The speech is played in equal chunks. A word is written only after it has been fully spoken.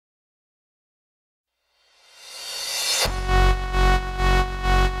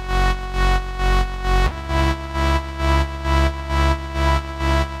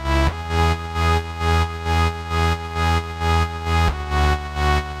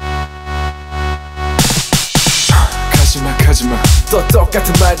하지마 또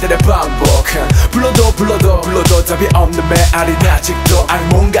똑같은 말들의 반복 불러도 답이 없는 메아린 아직도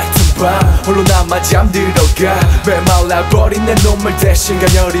악몽 같은 밤 홀로 남아 잠들어가 메말라버린 내 눈물 대신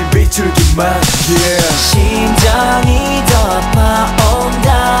가녀린 빗줄기만 yeah. 심장이 더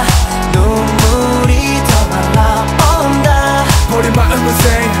아파온다 눈물이 더 말라온다 버린 마음은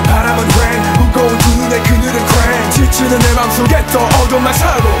생 바람은 rain 무거운 두 눈에 그늘은 crane 지치는 내 맘속에 또 어둠만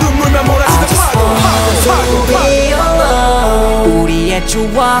살고 눈물만 몰아치는 파도 우리의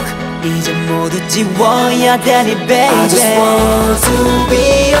추억 이제 모두 지워야 되니 baby I just want to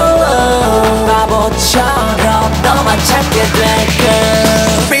be alone 바보처럼 너만 찾게 될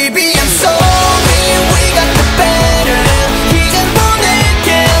girl Baby I'm sorry we got the better 이젠 보낼게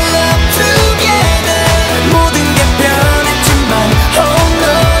love together 모든 게 변했지만 너는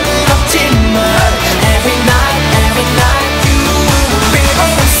없지만 Every night you Baby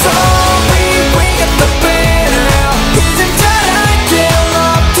I'm sorry we got the better 이젠 잘할게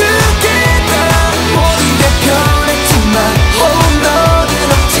love together 모든 게 변했지만 너는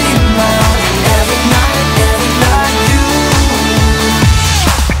없지만 Every night you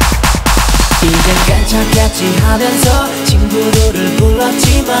이젠 괜찮겠지 하면서 친구들을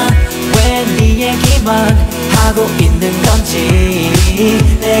불렀지만 왜 네 얘기만 하고 있는 건지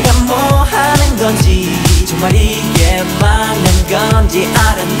내가 뭐 하는 건지 정말 이게 맞는 건지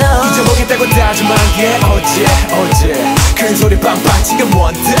I don't know 잊어보겠다고 다짐한 게 어제 큰 소리 빵빵 지금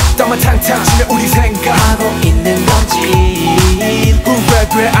원듯 떡만 탕탕 치며 우리 생각하고 있는 건지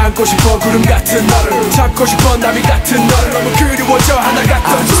후회돼 안고 싶어 구름 같은 너를 잡고 싶어 나비 같은 너를 너무 그리워져 하나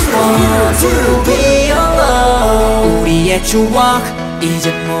같던 to be alone 우리의 추억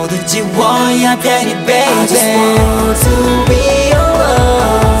이제 모두 지워야 되니 baby I just want to be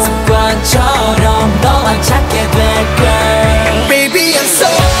alone 습관처럼 너만 찾게 될 girl Baby I'm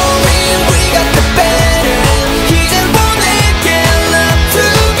sorry we got the better 이젠 보낼게 love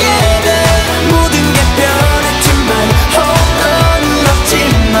together 모든 게 변했지만 너는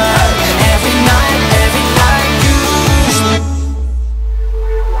없지만 Every night you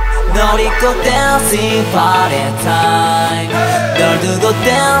널 잊고 dancing party time 널 두고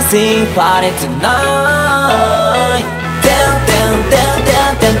dancing party tonight Down down down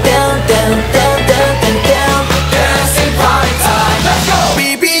down down down down down down down